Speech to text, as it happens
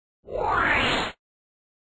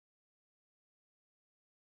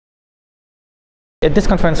At this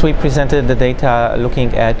conference, we presented the data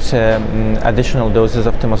looking at additional doses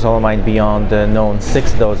of temozolomide beyond the known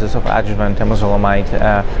 6 doses of adjuvant temozolomide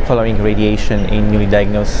following radiation in newly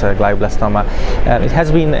diagnosed glioblastoma. It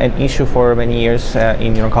has been an issue for many years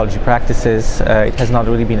in neuro-oncology practices. It has not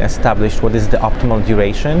really been established what is the optimal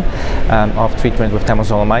duration of treatment with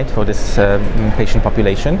temozolomide for this patient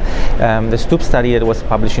population. The STOOP study that was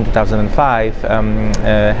published in 2005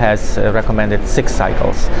 has recommended 6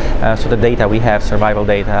 cycles. So the data we have, survival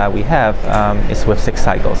data we have, is with 6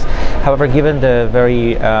 cycles. However, given the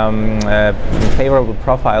very favorable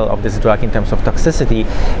profile of this drug in terms of toxicity,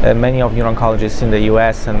 many of neuro-oncologists in the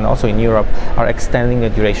US and also in Europe are extending the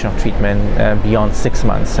duration of treatment beyond 6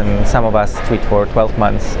 months, and some of us treat for 12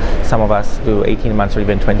 months, some of us do 18 months or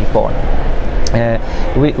even 24.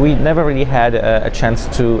 We never really had a chance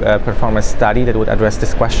to perform a study that would address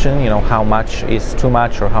this question, how much is too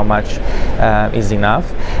much or how much is enough.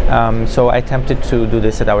 So I attempted to do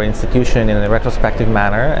this at our institution in a retrospective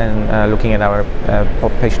manner and looking at our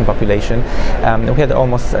patient population. We had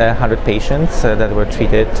almost 100 patients that were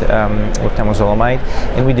treated with temozolomide,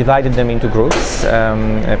 and we divided them into groups.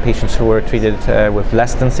 Patients who were treated with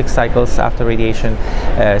less than 6 cycles after radiation,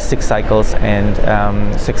 6 cycles,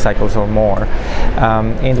 and 6 cycles or more.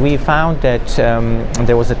 And we found that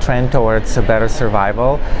there was a trend towards a better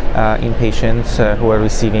survival in patients who are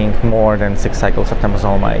receiving more than 6 cycles of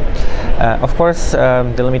temozolomide. Of course,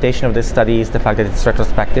 the limitation of this study is the fact that it's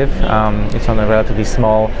retrospective. It's on a relatively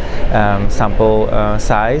small sample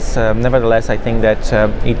size. Nevertheless, I think that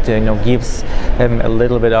it gives a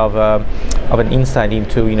little bit of an insight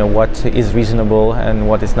into what is reasonable and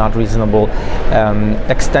what is not reasonable.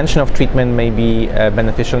 Extension of treatment may be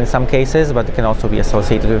beneficial in some cases, but it can also be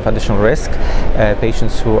associated with additional risk.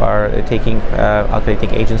 Patients who are taking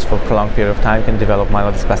alkylating agents for a prolonged period of time can develop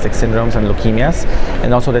myelodysplastic syndromes and leukemias,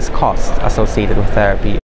 and also there's cost associated with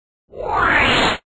therapy.